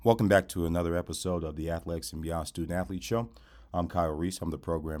Welcome back to another episode of the Athletics and Beyond Student Athlete Show. I'm Kyle Reese. I'm the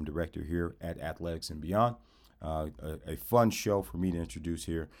program director here at Athletics and Beyond. A fun show for me to introduce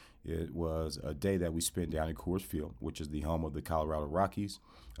here. It was a day that we spent down at Coors Field, which is the home of the Colorado Rockies.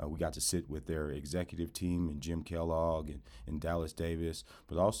 We got to sit with their executive team and Jim Kellogg and Dallas Davis,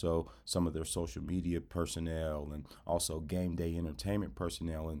 but also some of their social media personnel and also game day entertainment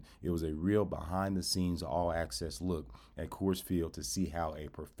personnel. And it was a real behind the scenes, all access look at Coors Field to see how a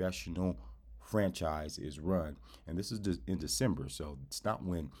professional franchise is run. And this is in December, so it's not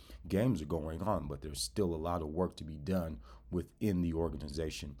when games are going on, but there's still a lot of work to be done within the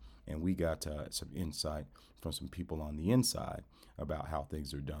organization. And we got some insight from some people on the inside about how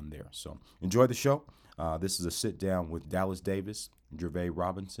things are done there. So enjoy the show. This is a sit down with Dallas Davis, Gervais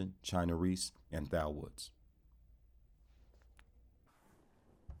Robinson, China Reese, and Thal Woods.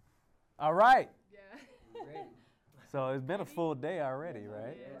 All right. Yeah. So it's been a full day already,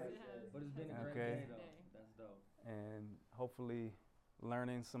 right? Yes, it has. But it's been a great Okay. day, though. That's dope. And hopefully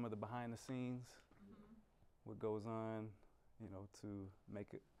learning some of the behind the scenes, what goes on, to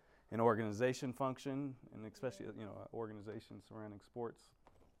make it an organization function, and especially, an organization surrounding sports,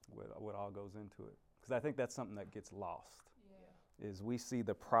 what all goes into it. Because I think that's something that gets lost, is we see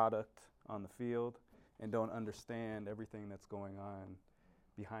the product on the field and don't understand everything that's going on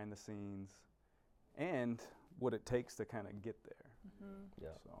behind the scenes and what it takes to kind of get there. Yeah.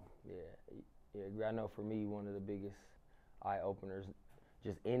 So. Yeah. I know for me, one of the biggest eye openers,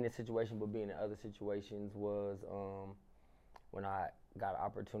 just in this situation, but being in other situations, was when I got an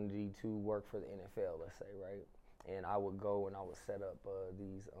opportunity to work for the NFL, let's say, right? And I would go and I would set up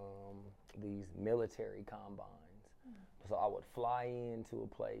these military combines. So I would fly into a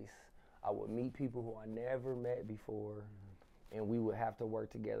place, I would meet people who I never met before, and we would have to work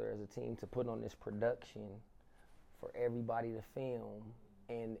together as a team to put on this production for everybody to film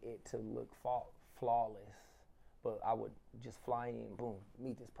and it to look flawless. But I would just fly in, boom,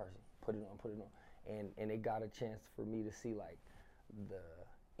 meet this person, put it on. And it got a chance for me to see, like,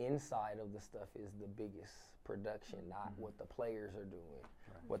 the inside of the stuff is the biggest production, not what the players are doing.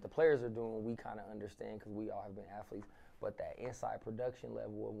 Right. What the players are doing, we kind of understand because we all have been athletes, but that inside production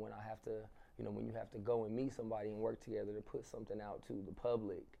level of when I have to, when you have to go and meet somebody and work together to put something out to the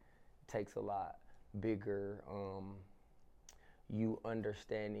public, takes a lot bigger, you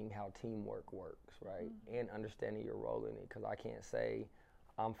understanding how teamwork works, right? And understanding your role in it, because I can't say,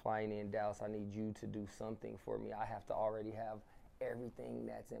 I'm flying in Dallas, I need you to do something for me. I have to already have everything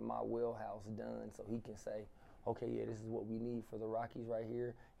that's in my wheelhouse done so he can say, okay, yeah, this is what we need for the Rockies right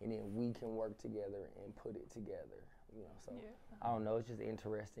here, and then we can work together and put it together. So I don't know, it's just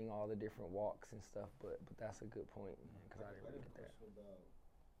interesting, all the different walks and stuff, but that's a good point, because I didn't really get that. About,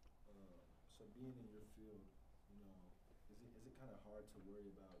 so being in your field, is it kind of hard to worry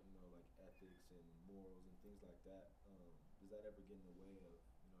about, like ethics and morals and things like that? Does that ever get in the way of,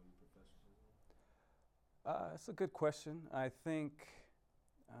 your professionalism? It's a good question. I think,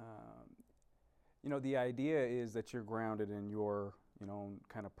 the idea is that you're grounded in your,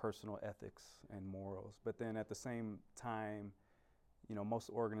 kind of personal ethics and morals. But then at the same time, most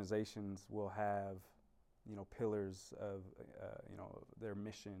organizations will have, pillars of, their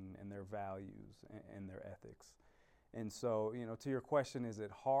mission and their values and their ethics. And so, to your question, is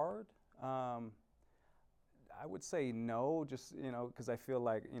it hard? I would say no, just, because I feel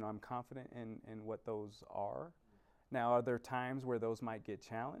like, I'm confident in what those are. Now, are there times where those might get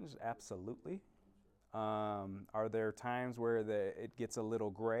challenged? Absolutely. Are there times where it gets a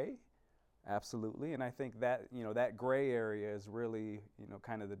little gray? Absolutely. And I think that, that gray area is really,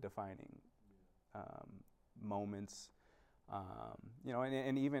 kind of the defining moments.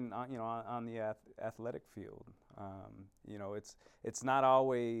 And even on the athletic field, it's not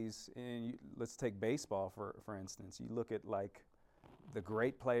always. Let's take baseball for instance. You look at like the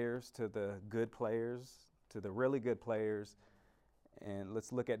great players to the good players to the really good players, and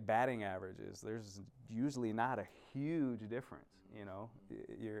let's look at batting averages. There's usually not a huge difference.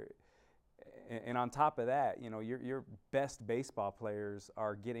 And on top of that, your best baseball players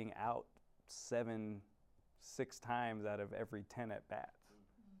are getting out 6 times out of every 10 at bats.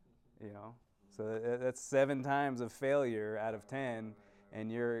 So that's 7 times of failure out of 10,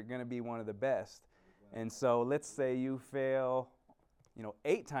 and you're going to be one of the best. And so let's say you fail,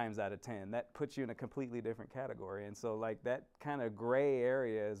 8 times out of 10. That puts you in a completely different category. And so like that kind of gray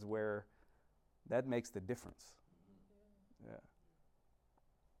area is where that makes the difference. Yeah.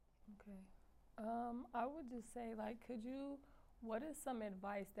 Okay. I would just say, like, what is some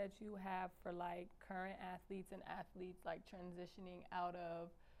advice that you have for like current athletes and athletes like transitioning out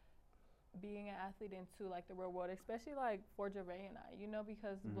of being an athlete into like the real world, especially like for Gervais and I, you know,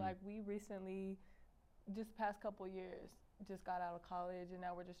 because like we recently, just past couple years, just got out of college, and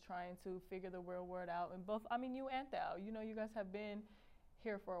now we're just trying to figure the real world out. And both, I mean, you and Thao, you know, you guys have been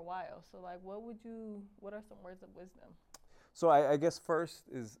here for a while. So like, what are some words of wisdom? So I guess first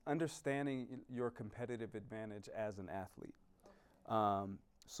is understanding your competitive advantage as an athlete.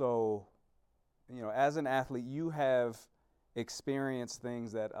 So, you know, as an athlete, you have experienced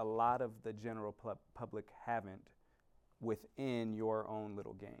things that a lot of the general public haven't within your own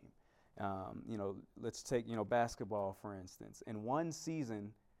little game. You know, let's take, you know, basketball, for instance. In one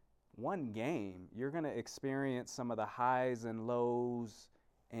season, one game, you're going to experience some of the highs and lows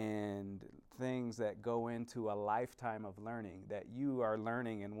and things that go into a lifetime of learning that you are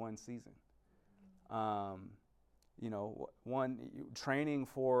learning in one season. You know, training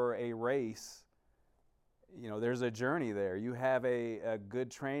for a race, you know, there's a journey there. You have a good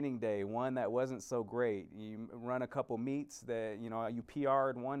training day, one that wasn't so great. You run a couple meets that, you know, you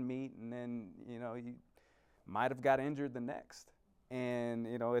PR'd one meet, and then, you know, you might have got injured the next. And,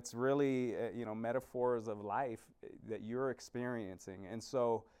 you know, it's really, you know, metaphors of life that you're experiencing. And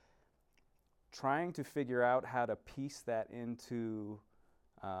so trying to figure out how to piece that into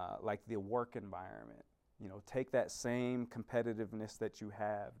like the work environment, you know, take that same competitiveness that you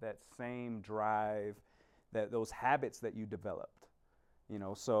have, that same drive, those habits that you developed, you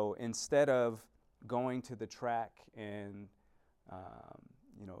know. So instead of going to the track and,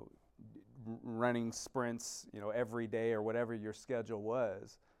 you know, running sprints, you know, every day or whatever your schedule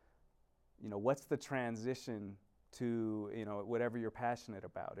was, you know, what's the transition to, you know, whatever you're passionate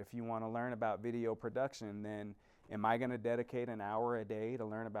about? If you want to learn about video production, then am I going to dedicate an hour a day to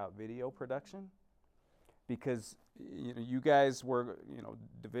learn about video production? Because, you know, you guys were, you know,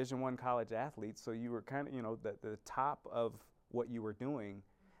 Division I college athletes, so you were kind of, you know, the top of what you were doing.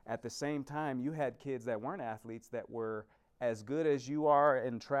 At the same time, you had kids that weren't athletes that were as good as you are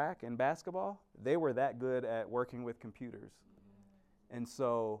in track and basketball. They were that good at working with computers. And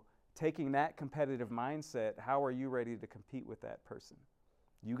so taking that competitive mindset, how are you ready to compete with that person?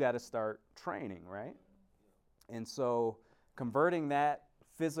 You got to start training, right? And so converting that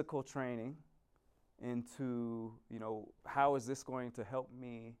physical training into, you know, how is this going to help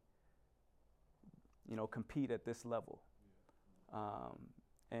me, you know, compete at this level?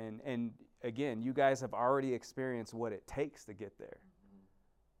 And again, you guys have already experienced what it takes to get there.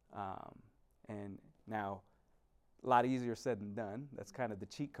 And now, a lot easier said than done. That's kind of the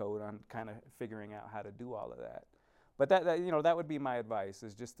cheat code on kind of figuring out how to do all of that. But that you know, that would be my advice,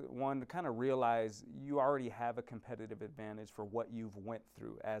 is just one, to kind of realize you already have a competitive advantage for what you've went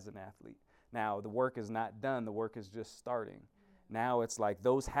through as an athlete. Now, the work is not done. The work is just starting. Now it's like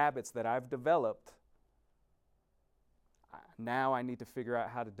those habits that I've developed, now I need to figure out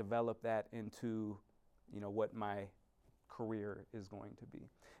how to develop that into, you know, what my career is going to be.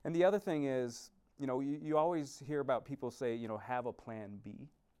 And the other thing is, you know, you always hear about people say, you know, have a plan B.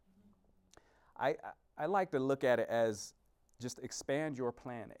 I like to look at it as just expand your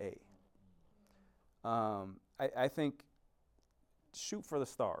plan A. I think shoot for the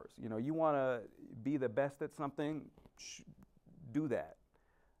stars. You know, you want to be the best at something, do that.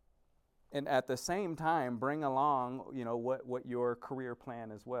 And at the same time, bring along, you know, what your career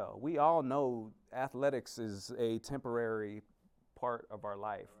plan as well. We all know athletics is a temporary part of our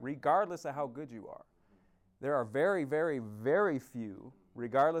life, regardless of how good you are. There are very, very, very few,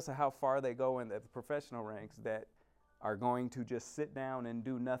 regardless of how far they go in the professional ranks, that are going to just sit down and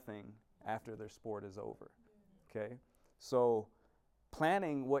do nothing after their sport is over. Okay? So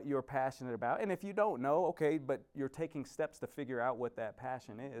planning what you're passionate about, and if you don't know, okay, but you're taking steps to figure out what that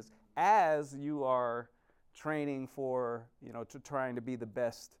passion is as you are training for, you know, to trying to be the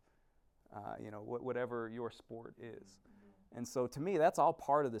best, you know, whatever your sport is. And so to me, that's all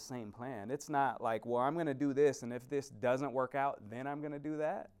part of the same plan. It's not like, well, I'm going to do this, and if this doesn't work out, then I'm going to do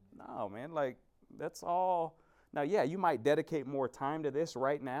that. No, man, like that's all. Now, yeah, you might dedicate more time to this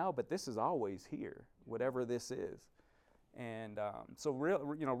right now, but this is always here, whatever this is. And so,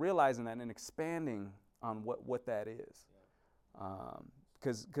 realizing that and expanding on what that is,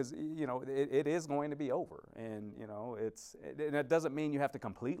 because you know it is going to be over, and you know and it doesn't mean you have to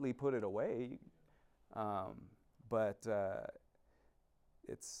completely put it away, but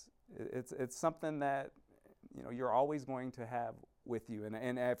it's something that you know you're always going to have with you.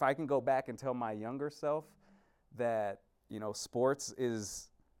 And if I can go back and tell my younger self that, you know, sports is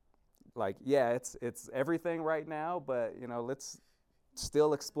like, yeah, it's everything right now, but you know, let's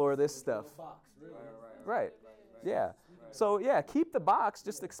still explore this stuff. Right. Yeah. So yeah, keep the box,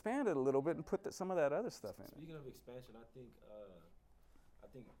 just expand it a little bit and put some of that other stuff in it. Speaking of expansion, I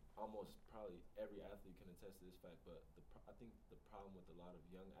think almost probably every athlete can attest to this fact, but I think the problem with a lot of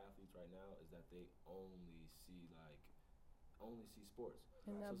young athletes right now is that they only see sports.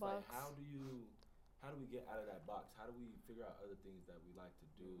 In So that it's box. like, how do we get out of that box? How do we figure out other things that we like to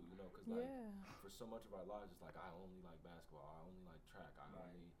do? You know, because like for so much of our lives, it's like I only like basketball, I only like track,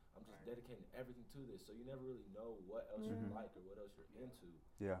 I'm just dedicating everything to this. So you never really know what else you like or what else you're into.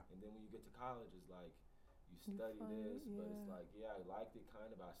 Yeah. And then when you get to college, it's like you study this, but it's like, yeah, I liked it kind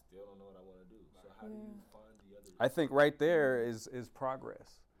of, but I still don't know what I want to do. So how do you find the other? I think right there is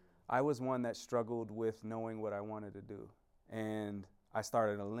progress. I was one that struggled with knowing what I wanted to do, and I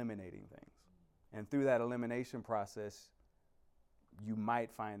started eliminating things. And through that elimination process, you might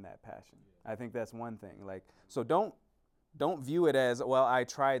find that passion. I think that's one thing. Like, so don't view it as, well, I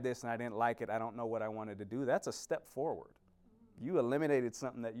tried this and I didn't like it, I don't know what I wanted to do. That's a step forward. You eliminated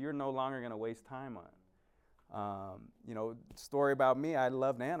something that you're no longer going to waste time on. You know, story about me, I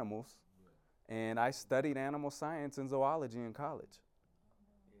loved animals, and I studied animal science and zoology in college.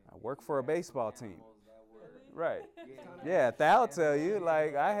 I worked for a baseball team. Right. Yeah, Thal tell you,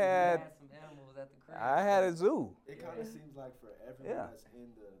 like, I had a zoo. It kind of seems like for everyone that's in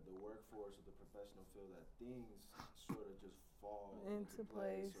the workforce or the professional field that things sort of just fall into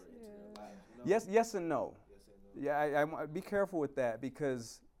place. or into their life. You know? Yes and no. Yes and no. Yeah, I be careful with that,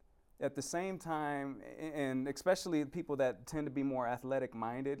 because at the same time, and especially people that tend to be more athletic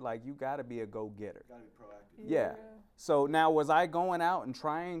minded, like, you got to be a go-getter. Gotta be proactive. Yeah. So now, was I going out and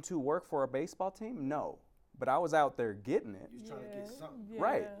trying to work for a baseball team? No. But I was out there getting it. You was trying to get something.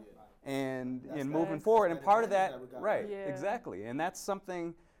 Right. Yeah. And That's moving that- forward, that's and that part of that, advantage that we got. right, Yeah. exactly. And that's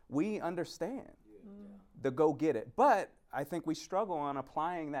something we understand, Yeah. the go get it. But I think we struggle on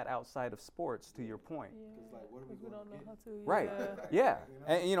applying that outside of sports, to your point. It's like, what are we We going don't to know get? how to. Right. Yeah.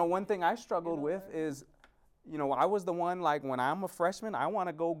 And you know, one thing I struggled with is, you know, I was the one, like, when I'm a freshman, I want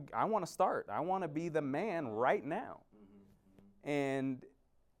to start. I want to be the man right now. And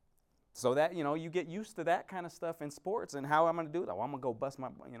so that, you know, you get used to that kind of stuff in sports, and how I'm going to do that. Well, I'm going to go bust my,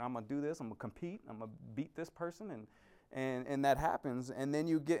 you know, I'm going to do this, I'm going to compete, I'm going to beat this person, and that happens. And then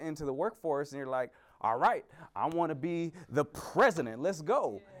you get into the workforce and you're like, all right, I want to be the president, let's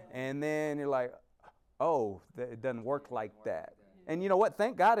go. And then you're like, oh, it doesn't work like that. And you know what?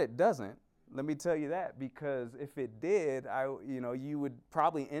 Thank God it doesn't. Let me tell you that, because if it did, you would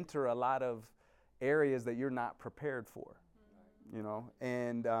probably enter a lot of areas that you're not prepared for. You know,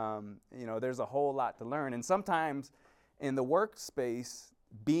 and you know, there's a whole lot to learn. And sometimes in the workspace,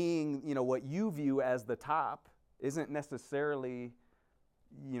 being, you know, what you view as the top isn't necessarily,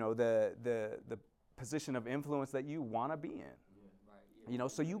 you know, the position of influence that you want to be in. You know,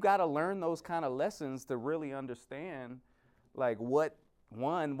 so you got to learn those kind of lessons to really understand, like, what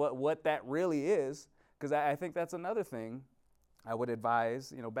that really is. Because I think that's another thing I would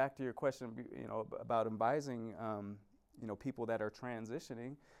advise, you know, back to your question, you know, about advising, you know, people that are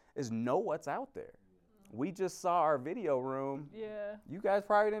transitioning, is know what's out there. We just saw our video room. Yeah. You guys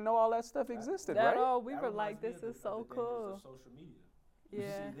probably didn't know all that stuff existed, right? We were like, this is so cool. Social media.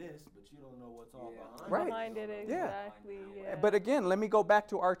 Yeah. You see this, but you don't know what's all behind Right. Behind it, exactly. Yeah. But again, let me go back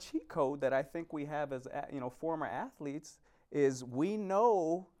to our cheat code that I think we have as, you know, former athletes, is we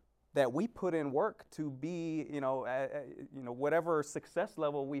know that we put in work to be, you know, whatever success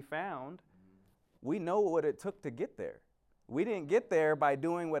level we found, we know what it took to get there. We didn't get there by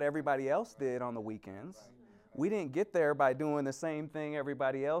doing what everybody else did on the weekends. We didn't get there by doing the same thing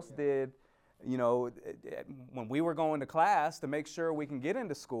everybody else did, you know, when we were going to class to make sure we can get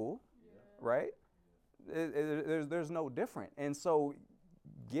into school, right? There's no different. And so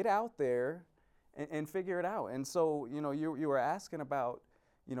get out there and figure it out. And so, you know, you were asking about,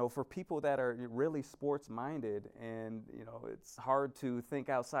 you know, for people that are really sports minded, and, you know, it's hard to think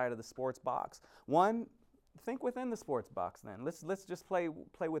outside of the sports box. One, think within the sports box then. Let's just play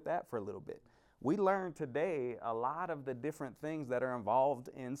with that for a little bit. We learned today a lot of the different things that are involved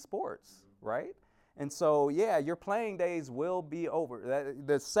in sports, right? And so, yeah, your playing days will be over.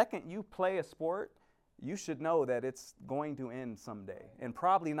 The second you play a sport, you should know that it's going to end someday, and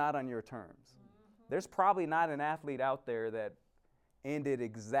probably not on your terms. There's probably not an athlete out there that ended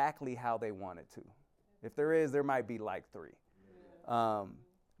exactly how they wanted to. If there is, there might be like 3.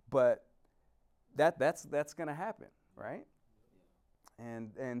 But that's going to happen, right?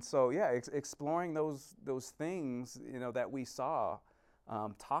 And so, yeah, exploring those things, you know, that we saw,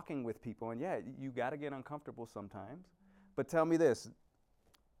 talking with people, and yeah, you got to get uncomfortable sometimes. But tell me this,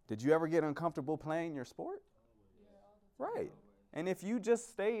 did you ever get uncomfortable playing your sport? Right. And if you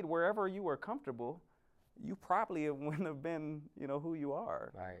just stayed wherever you were comfortable, you probably wouldn't have been, you know, who you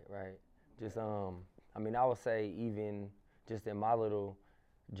are. Right. Just, I mean, I would say even just in my little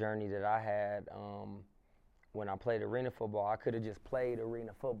journey that I had when I played arena football. I could have just played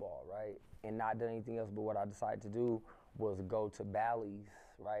arena football, right, and not done anything else. But what I decided to do was go to Bally's,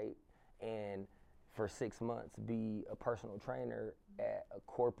 right, and for 6 months be a personal trainer at a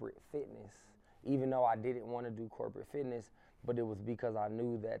corporate fitness, even though I didn't want to do corporate fitness, but it was because I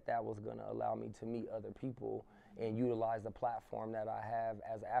knew that that was going to allow me to meet other people and utilize the platform that I have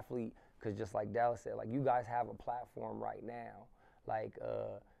as an athlete. Because just like Dallas said, like, you guys have a platform right now. Like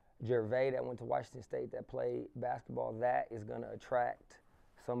Gervais that went to Washington State that played basketball, that is going to attract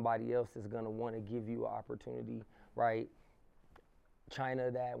somebody else that's going to want to give you an opportunity, right?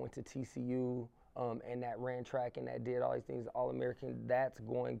 China that went to TCU and that ran track and that did all these things, All-American, that's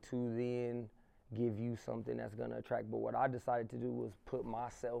going to then give you something that's going to attract. But what I decided to do was put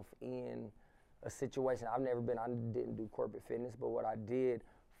myself in a situation. I didn't do corporate fitness, but what I did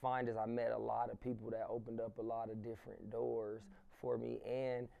find is I met a lot of people that opened up a lot of different doors for me.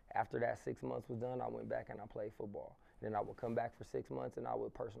 And after that 6 months was done, I went back and I played football. Then I would come back for 6 months and I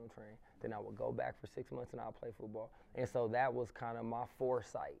would personal train. Then I would go back for 6 months and I would play football. And so that was kind of my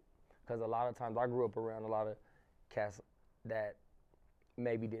foresight. Because a lot of times I grew up around a lot of cats that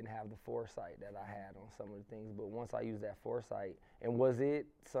maybe didn't have the foresight that I had on some of the things. But once I used that foresight, and was it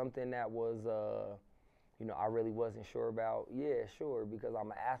something that was, I really wasn't sure about? Yeah, sure, because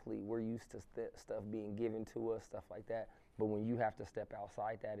I'm an athlete. We're used to stuff being given to us, stuff like that. But when you have to step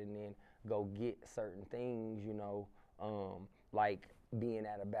outside that and then go get certain things, like being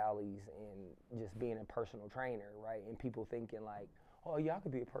at a Bally's and just being a personal trainer, right? And people thinking like, oh, yeah, I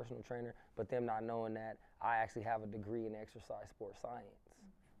could be a personal trainer, but them not knowing that I actually have a degree in exercise sports science.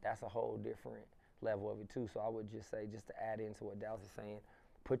 That's a whole different level of it too. So I would just say, just to add into what Dallas is saying,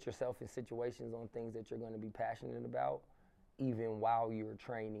 put yourself in situations on things that you're going to be passionate about, even while you're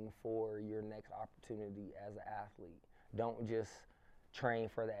training for your next opportunity as an athlete. Don't just train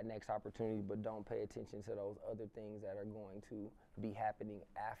for that next opportunity, but don't pay attention to those other things that are going to be happening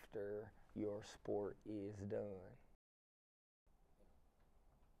after your sport is done.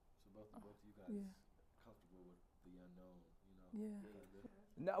 So both of you guys comfortable with the unknown,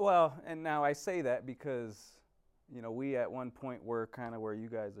 No, well, and now I say that because, we at one point were kind of where you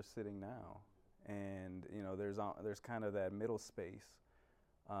guys are sitting now, and there's kind of that middle space,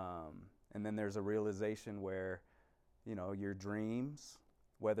 and then there's a realization where, your dreams,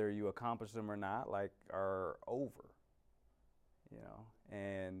 whether you accomplish them or not, like, are over,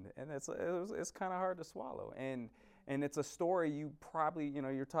 and it's kind of hard to swallow, and it's a story you probably,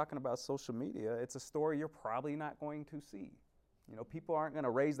 you're talking about social media, it's a story you're probably not going to see. People aren't going to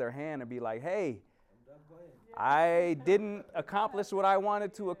raise their hand and be like, hey, I didn't accomplish what I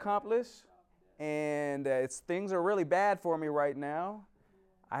wanted to accomplish, and things are really bad for me right now.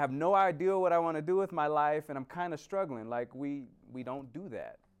 I have no idea what I want to do with my life, and I'm kind of struggling. Like, we don't do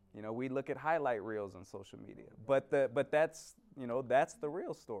that. We look at highlight reels on social media, but that's the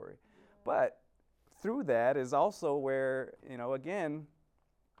real story. But through that is also where, again,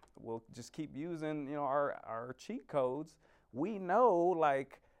 we'll just keep using, our cheat codes. We know,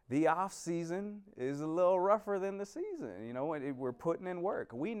 like, the off season is a little rougher than the season. We're putting in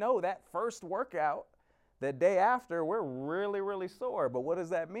work. We know that first workout, the day after, we're really, really sore. But what does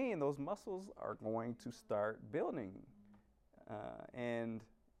that mean? Those muscles are going to start building. And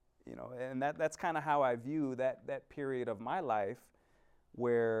that's kind of how I view that period of my life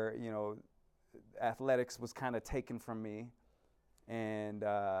where, athletics was kind of taken from me. And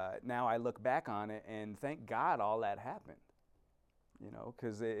now I look back on it and thank God all that happened.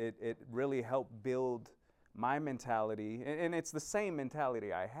 Because it really helped build my mentality, and it's the same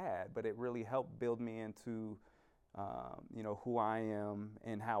mentality I had, but it really helped build me into, who I am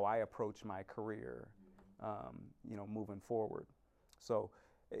and how I approach my career, moving forward. So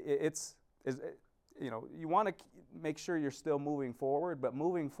you want to make sure you're still moving forward, but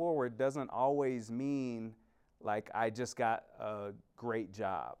moving forward doesn't always mean like I just got a great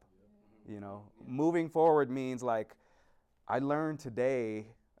job. Moving forward means like, I learned today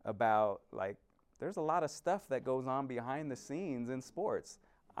about, like, there's a lot of stuff that goes on behind the scenes in sports.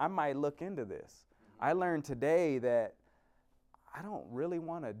 I might look into this. I learned today that I don't really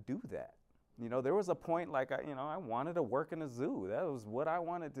want to do that. There was a point like, I wanted to work in a zoo. That was what I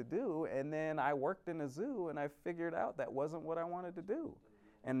wanted to do. And then I worked in a zoo and I figured out that wasn't what I wanted to do.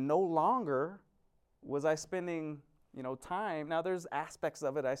 And no longer was I spending, time. Now there's aspects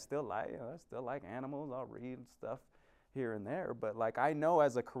of it I still like. I still like animals. I'll read stuff here and there, but like, I know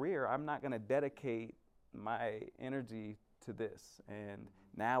as a career, I'm not going to dedicate my energy to this. And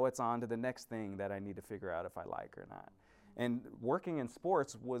now it's on to the next thing that I need to figure out if I like or not. And working in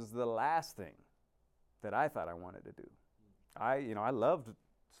sports was the last thing that I thought I wanted to do. I loved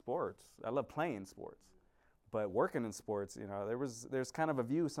sports. I love playing sports. But working in sports, you know, there's kind of a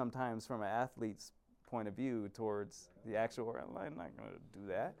view sometimes from an athlete's point of view towards the actual, I'm not going to do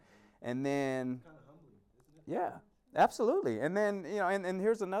that. And then, Kind of humbling, isn't it? yeah, absolutely. And then, you know, and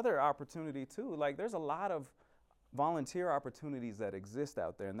here's another opportunity too. Like, there's a lot of volunteer opportunities that exist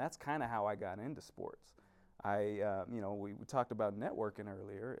out there, and that's kind of how I got into sports. You know, we talked about networking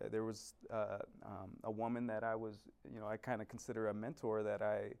earlier. There was a woman that I was, you know, I kind of consider a mentor that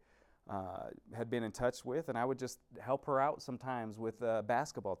I had been in touch with, and I would just help her out sometimes with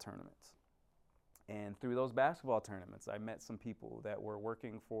basketball tournaments. And through those basketball tournaments, I met some people that were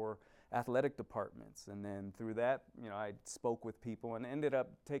working for athletic departments. And then through that, you know, I spoke with people and ended up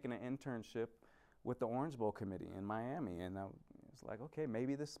taking an internship with the Orange Bowl committee in Miami. And I was like, okay,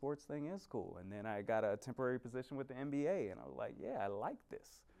 maybe this sports thing is cool. And then I got a temporary position with the NBA, and I was like, yeah, I like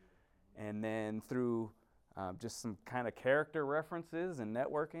this. And then through just some kind of character references and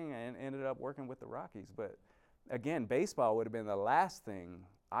networking, and ended up working with the Rockies. But again, baseball would have been the last thing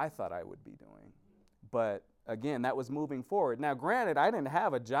I thought I would be doing. But again, that was moving forward. Now, granted, I didn't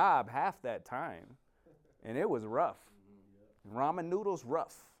have a job half that time, and it was rough. Ramen noodles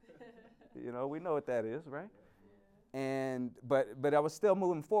rough. You know, we know what that is, right? And but I was still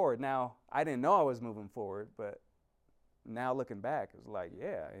moving forward. Now, I didn't know I was moving forward, but now looking back, it's like,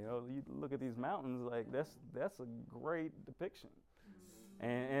 yeah, you know, you look at these mountains, like that's a great depiction.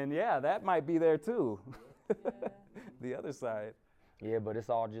 And yeah, that might be there too. The other side. Yeah, but it's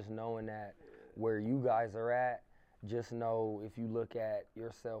all just knowing that where you guys are at, just know if you look at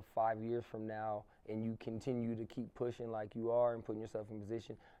yourself 5 years from now and you continue to keep pushing like you are and putting yourself in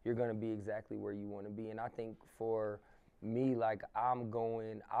position, you're going to be exactly where you want to be. And I think for me, like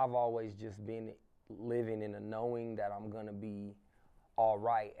I've always just been living in a knowing that I'm going to be all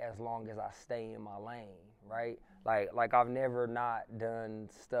right as long as I stay in my lane, right? Like I've never not done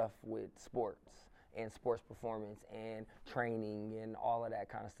stuff with sports and sports performance and training and all of that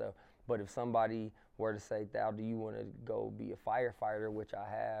kind of stuff. But if somebody were to say, Thal, do you want to go be a firefighter, which I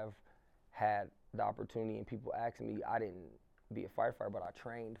have had the opportunity, and people ask me, I didn't be a firefighter, but I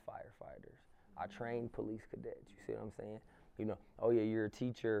trained firefighters. I trained police cadets. You see what I'm saying? You know, oh yeah, you're a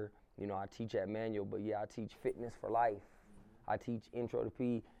teacher. You know, I teach at Manual, but yeah, I teach fitness for life. I teach intro to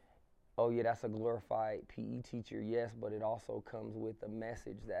PE. Oh yeah, that's a glorified PE teacher, yes, but it also comes with a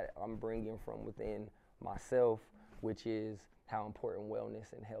message that I'm bringing from within myself, which is how important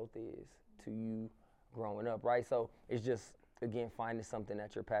wellness and health is to you growing up, right? So it's just, again, finding something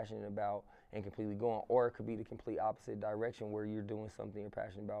that you're passionate about and completely going, or it could be the complete opposite direction where you're doing something you're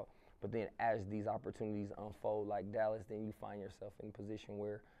passionate about, but then as these opportunities unfold like Dallas, then you find yourself in a position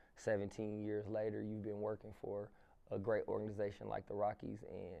where 17 years later you've been working for a great organization like the Rockies,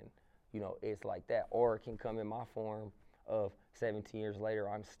 and you know, it's like that. Or it can come in my form of 17 years later,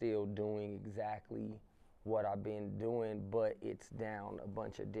 I'm still doing exactly what I've been doing, but it's down a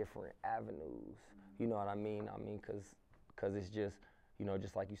bunch of different avenues. You know what I mean? I mean, cause it's just, you know,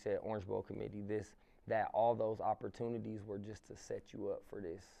 just like you said, Orange Bowl committee, all those opportunities were just to set you up for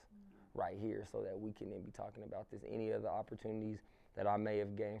this right here, so that we can then be talking about this. Any other opportunities that I may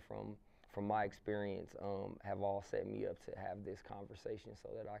have gained from my experience have all set me up to have this conversation, so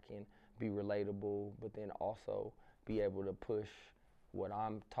that I can be relatable, but then also be able to push what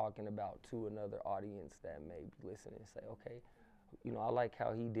I'm talking about to another audience that may be listening and say, okay, you know, I like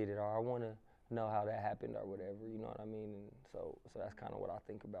how he did it, or I want to know how that happened, or whatever, you know what I mean? And so that's kind of what I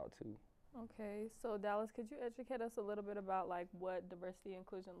think about too. Okay, so Dallas, could you educate us a little bit about like what diversity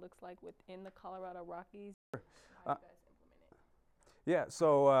inclusion looks like within the Colorado Rockies? How you guys implement it? Yeah,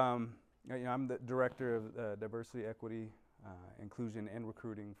 so you know, I'm the director of diversity, equity, inclusion, and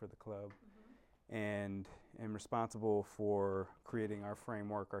recruiting for the club. And am responsible for creating our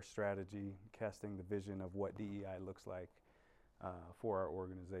framework, our strategy, casting the vision of what DEI looks like for our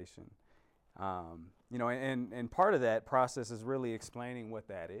organization. You know, and part of that process is really explaining what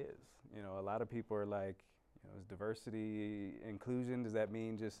that is. You know, a lot of people are like, you know, is diversity inclusion, does that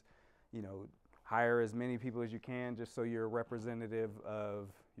mean just, you know, hire as many people as you can just so you're representative of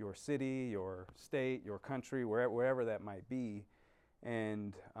your city, your state, your country, wherever that might be?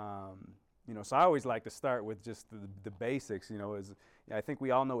 And you know, so I always like to start with just the basics. You know, I think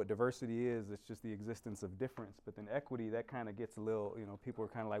we all know what diversity is. It's just the existence of difference. But then equity, that kind of gets a little, you know, people are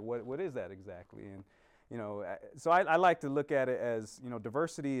kind of like, what is that exactly? And you know, so I like to look at it as, you know,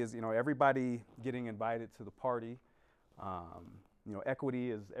 diversity is, you know, everybody getting invited to the party. You know,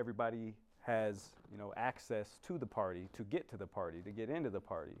 equity is everybody has, you know, access to the party, to get to the party, to get into the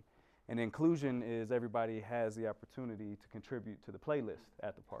party. And inclusion is everybody has the opportunity to contribute to the playlist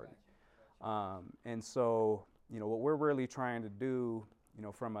at the party. And so, you know, what we're really trying to do you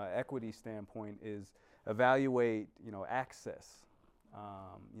know, from an equity standpoint is evaluate, you know, access,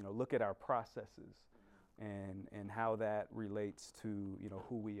 you know, look at our processes and how that relates to, you know,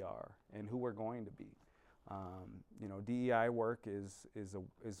 who we are and who we're going to be. You know, DEI work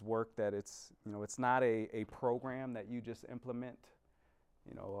is work that it's, you know, it's not a program that you just implement,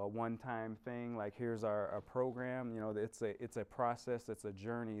 you know, a one-time thing like here's our program. You know, it's a process, it's a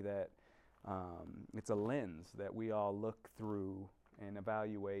journey that it's a lens that we all look through and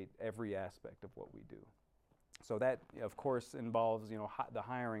evaluate every aspect of what we do. So that, of course, involves, you know, the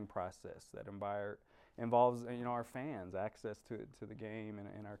hiring process that involves, you know, our fans, access to the game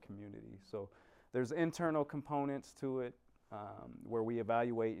and our community. So there's internal components to it where we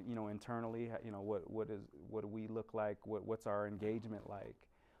evaluate, you know, internally, you know, what do we look like, what's our engagement like,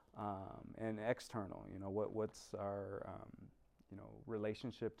 and external, you know, what's our you know,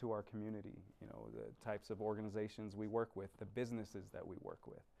 relationship to our community, you know, the types of organizations we work with, the businesses that we work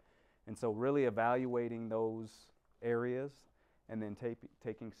with. And so really evaluating those areas and then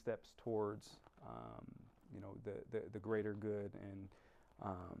taking steps towards, you know, the greater good and,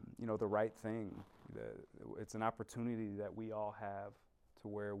 you know, the right thing. It's an opportunity that we all have to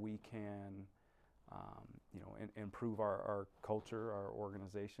where we can, you know, improve our culture, our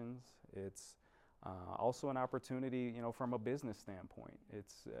organizations. It's also an opportunity, you know, from a business standpoint.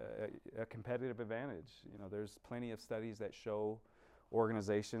 It's a competitive advantage. You know, there's plenty of studies that show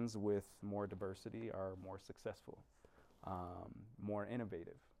organizations with more diversity are more successful, more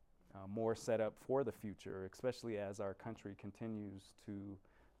innovative, more set up for the future, especially as our country continues to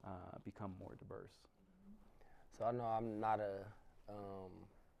become more diverse. So I know I'm not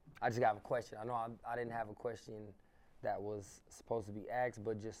I just got a question. I know I didn't have a question that was supposed to be asked,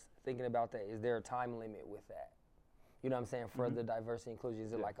 but just thinking about that, is there a time limit with that? You know what I'm saying? For the diversity inclusion,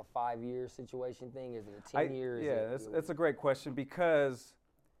 is it like a 5-year situation thing? Is it a 10 years? Yeah, that's a great question because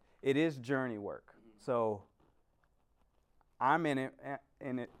it is journey work. So I'm in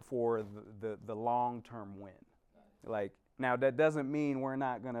it for the long-term win. Like, now that doesn't mean we're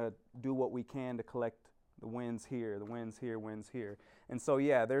not gonna do what we can to collect the wins here, wins here. And so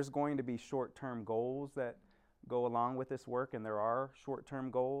yeah, there's going to be short-term goals that go along with this work, and there are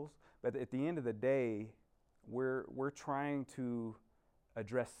short-term goals, but at the end of the day, we're trying to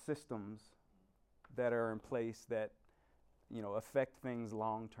address systems that are in place that, you know, affect things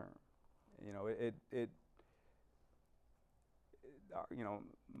long-term. You know, you know,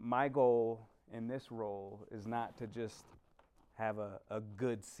 my goal in this role is not to just have a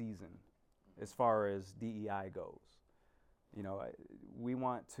good season as far as DEI goes. You know, we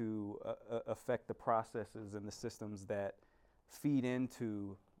want to affect the processes and the systems that feed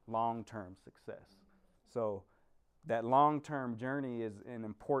into long-term success. So that long-term journey is an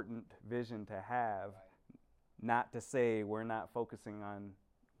important vision to have, not to say we're not focusing on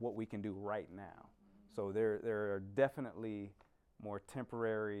what we can do right now. So there are definitely more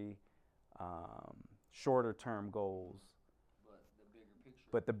temporary, shorter-term goals.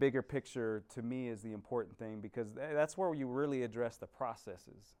 But the bigger picture to me is the important thing, because that's where you really address the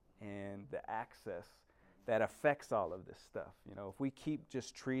processes and the access that affects all of this stuff. You know, if we keep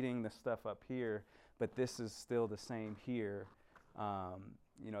just treating the stuff up here, but this is still the same here,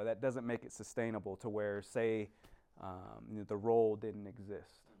 you know, that doesn't make it sustainable to where, say, you know, the role didn't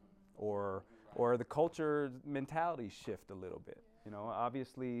exist, or the culture mentality shift a little bit. You know,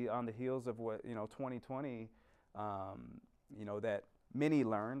 obviously on the heels of what, you know, 2020, you know, that many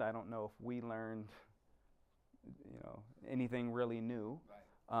learned. I don't know if we learned, you know, anything really new.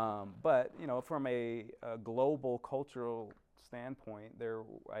 But, you know, from a global cultural standpoint,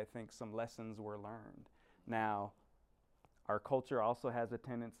 I think some lessons were learned. Now, our culture also has a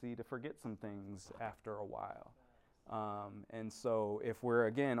tendency to forget some things after a while. And so if we're,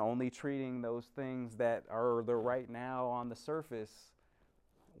 again, only treating those things that are the right now on the surface,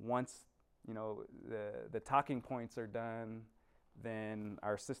 once, you know, the talking points are done, then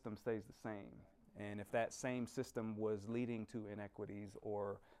our system stays the same. And if that same system was leading to inequities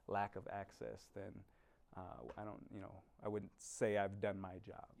or lack of access, then I wouldn't say I've done my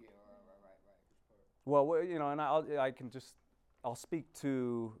job. Yeah, right. Well, you know, and I'll speak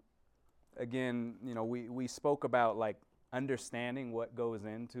to, again, you know, we spoke about like understanding what goes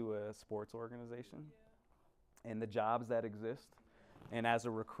into a sports organization and the jobs that exist. And as a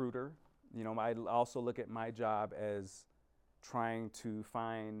recruiter, you know, I also look at my job as trying to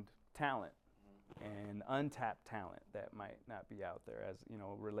find talent and untapped talent that might not be out there, as, you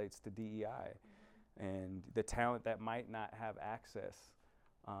know, relates to DEI, and the talent that might not have access,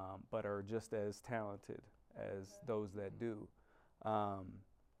 but are just as talented as those that do.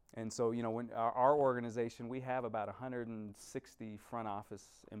 And so, you know, when our organization, we have about 160 front office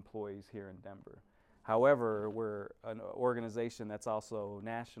employees here in Denver. However, we're an organization that's also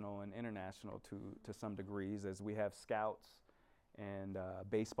national and international to some degrees, as we have scouts and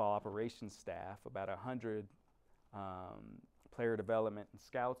baseball operations staff, about 100 player development and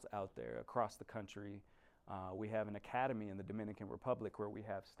scouts out there across the country. We have an academy in the Dominican Republic where we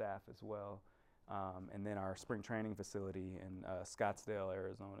have staff as well. And then our spring training facility in Scottsdale,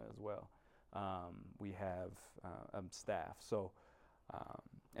 Arizona as well. We have staff. So,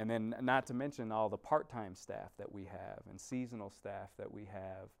 and then not to mention all the part-time staff that we have and seasonal staff that we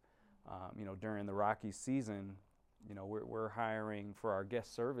have. You know, during the Rockies season, you know, we're hiring for our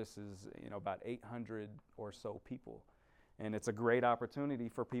guest services, you know, about 800 or so people. And it's a great opportunity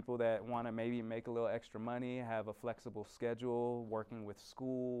for people that want to maybe make a little extra money, have a flexible schedule, working with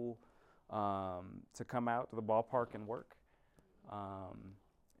school, to come out to the ballpark and work.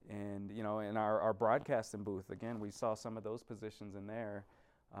 And, you know, in our broadcasting booth, again, we saw some of those positions in there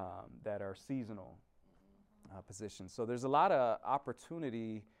that are seasonal positions. So there's a lot of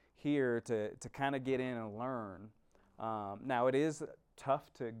opportunity here to kind of get in and learn. Now, it is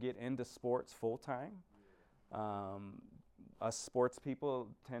tough to get into sports full-time. Us sports people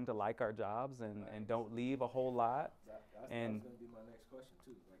tend to like our jobs and don't leave a whole lot. That's and going to be my next question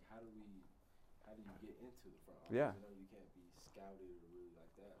too. Like, how do you get into the front office? Yeah. You know, you can't be scouted or really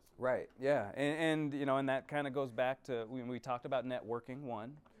like that. So. Right. Yeah. And you know, and that kind of goes back to when we talked about networking.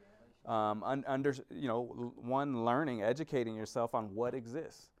 One, you know, learning, educating yourself on what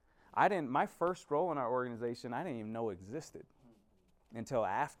exists. My first role in our organization, I didn't even know existed until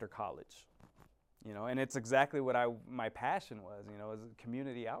after college. You know, and it's exactly what my passion was, you know, is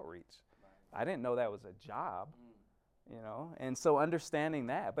community outreach. I didn't know that was a job, you know, and so understanding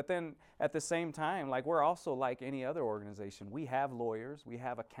that. But then at the same time, like, we're also like any other organization. We have lawyers, we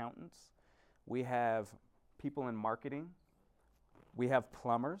have accountants, we have people in marketing, we have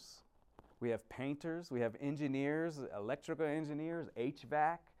plumbers, we have painters, we have engineers, electrical engineers,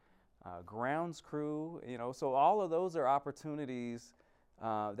 HVAC, grounds crew, you know. So all of those are opportunities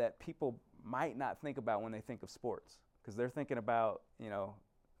that people might not think about when they think of sports, because they're thinking about, you know,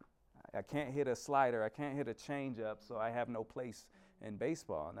 I can't hit a slider, I can't hit a changeup, so I have no place in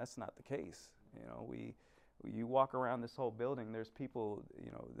baseball, and that's not the case. You know, you walk around this whole building, there's people,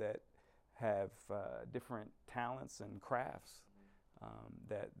 you know, that have different talents and crafts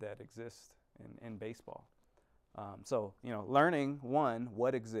that exist in baseball. So, you know, learning, one,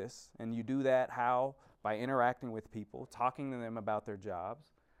 what exists, and you do that how? By interacting with people, talking to them about their jobs.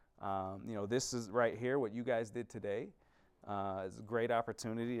 You know, this is right here, what you guys did today. It's a great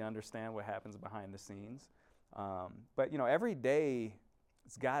opportunity to understand what happens behind the scenes. But, you know, every day,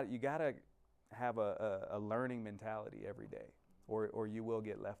 you got to have a learning mentality every day, or you will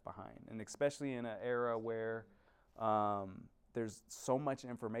get left behind. And especially in an era where there's so much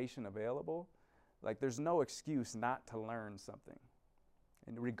information available, like, there's no excuse not to learn something,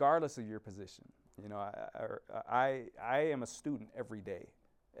 and regardless of your position. You know, I am a student every day.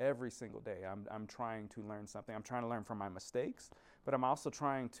 Every single day, I'm trying to learn something. I'm trying to learn from my mistakes, but I'm also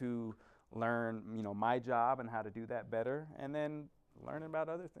trying to learn, you know, my job and how to do that better, and then learning about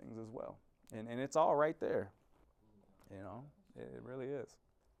other things as well. And it's all right there. You know, it really is.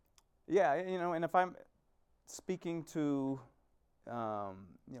 Yeah, you know, and if I'm speaking to,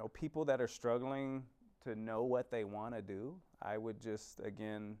 you know, people that are struggling to know what they want to do, I would just,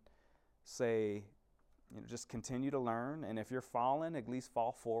 again, say, you know, just continue to learn, and if you're falling, at least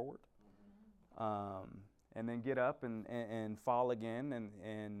fall forward, and then get up and fall again,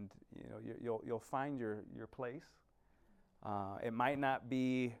 and you know, you'll find your place. It might not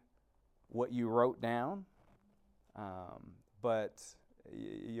be what you wrote down, but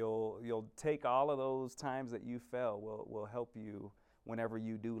you'll take all of those times that you fell will help you whenever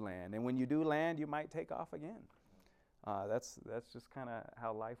you do land, and when you do land, you might take off again. That's just kind of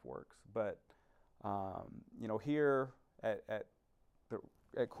how life works, but. You know, here at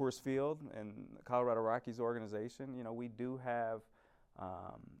Coors Field and the Colorado Rockies organization, you know, we do have,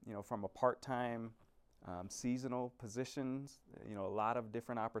 you know, from a part-time, seasonal positions, you know, a lot of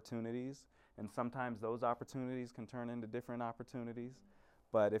different opportunities, and sometimes those opportunities can turn into different opportunities.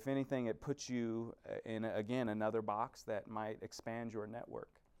 But if anything, it puts you in, again, another box that might expand your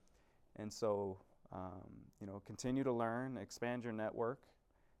network. And so, you know, continue to learn, expand your network.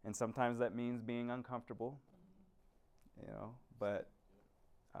 And sometimes that means being uncomfortable, you know, but.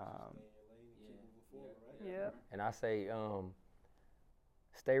 Yeah. And I say,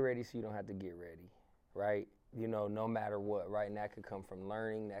 stay ready so you don't have to get ready, right? You know, no matter what, right? And that could come from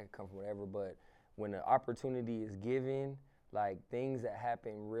learning, that could come from whatever, but when the opportunity is given, like things that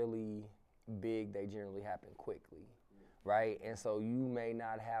happen really big, they generally happen quickly, right? And so you may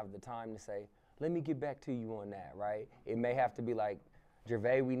not have the time to say, let me get back to you on that, right? It may have to be like,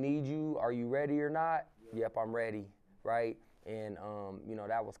 Gervais, we need you. Are you ready or not? Yep, I'm ready, right? And, you know,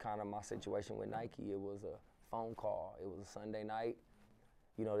 that was kind of my situation with Nike. It was a phone call. It was a Sunday night.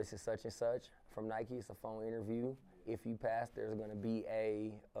 You know, this is such and such from Nike. It's a phone interview. If you pass, there's going to be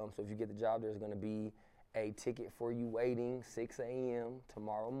so if you get the job, there's going to be a ticket for you waiting 6 a.m.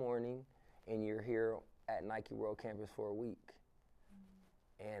 tomorrow morning, and you're here at Nike World Campus for a week.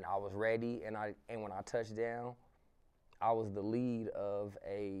 And I was ready, and when I touched down, I was the lead of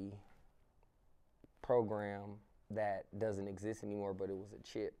a program that doesn't exist anymore, but it was a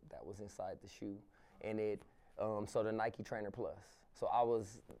chip that was inside the shoe. And so the Nike Trainer Plus. So I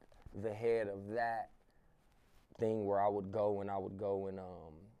was the head of that thing where I would go and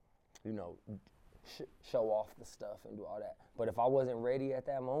you know, show off the stuff and do all that. But if I wasn't ready at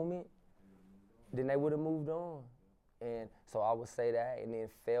that moment, then they would have moved on. And so I would say that. And then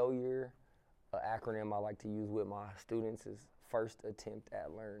failure, an acronym I like to use with my students is first attempt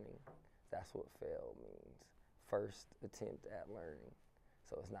at learning. That's what fail means. First attempt at learning.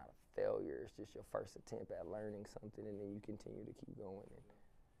 So it's not a failure, it's just your first attempt at learning something, and then you continue to keep going, and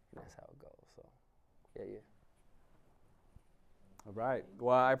that's how it goes. So, yeah. All right.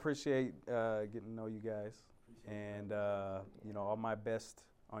 Well, I appreciate getting to know you guys, and you know, all my best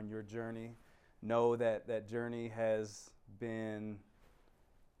on your journey. Know that journey has been.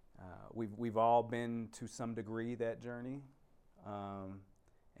 We've all been to some degree that journey,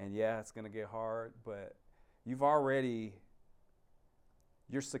 and yeah, it's gonna get hard, but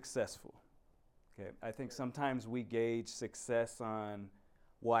you're successful. Okay. I think sometimes we gauge success on,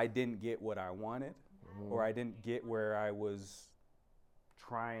 well, I didn't get what I wanted, or I didn't get where I was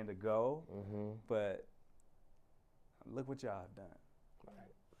trying to go, but look what y'all have done.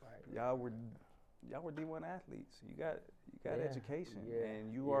 Right. Y'all were D1 athletes. You got education,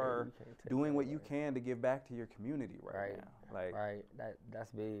 and you are doing what you can to give back to your community right now. Like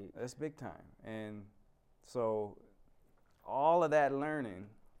that's big. That's big time. And so all of that learning,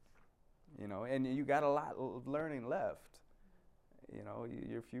 you know, and you got a lot of learning left. You know,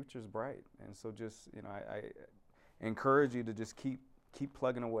 your future's bright, and so just, you know, I encourage you to just keep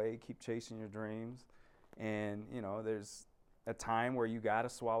plugging away, keep chasing your dreams, and you know, there's a time where you got to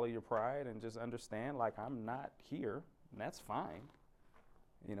swallow your pride and just understand, like, I'm not here, and that's fine.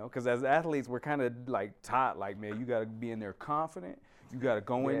 You know, because as athletes, we're kind of like taught, like, man, you got to be in there confident, you got to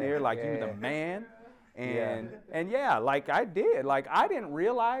go in there like you're the man. And yeah, like I did. Like, I didn't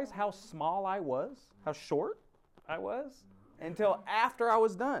realize how small I was, how short I was, until after I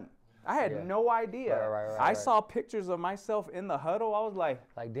was done. I had no idea. Right, I saw pictures of myself in the huddle. I was like,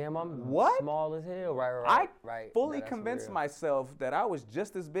 damn, I'm what? Small as hell. I fully convinced myself that I was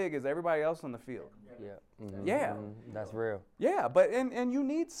just as big as everybody else on the field. Yeah. That's real. Yeah, but and you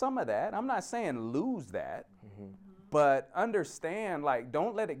need some of that. I'm not saying lose that. But understand, like,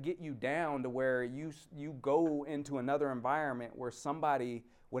 don't let it get you down to where you go into another environment where somebody,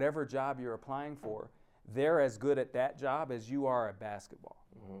 whatever job you're applying for, they're as good at that job as you are at basketball.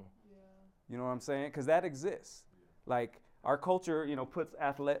 You know what I'm saying? Because that exists. Like, our culture, you know, puts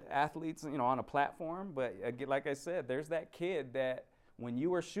athletes, you know, on a platform. But like I said, there's that kid that when you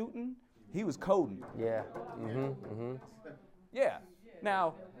were shooting, he was coding. Yeah. Yeah.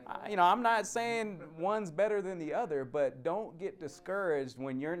 Now, you know, I'm not saying one's better than the other, but don't get discouraged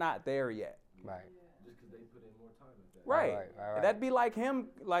when you're not there yet. Right. Just because they put in more time at that. Right. That'd be like him,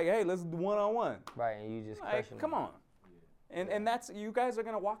 like, hey, let's do one-on-one. Right, and you just like, come on. And that's, you guys are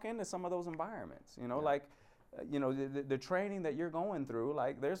going to walk into some of those environments, you know, like, you know, the training that you're going through,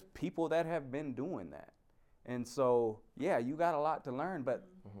 like, there's people that have been doing that. And so, yeah, you got a lot to learn, but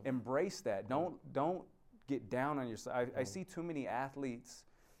embrace that. Don't get down on yourself. I see too many athletes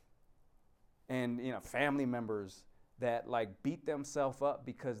and, you know, family members that, like, beat themselves up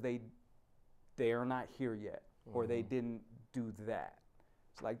because they are not here yet, or they didn't do that.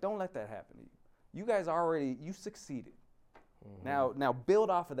 It's like, don't let that happen to you. You guys you succeeded. Now build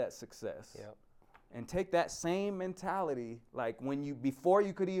off of that success. And take that same mentality, like, before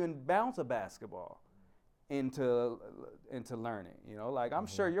you could even bounce a basketball, into learning. You know, like, I'm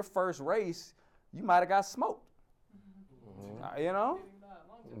sure your first race, you might have got smoked. You know?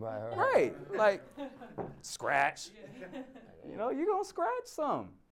 Right. Like, scratch. You know, you're going to scratch some.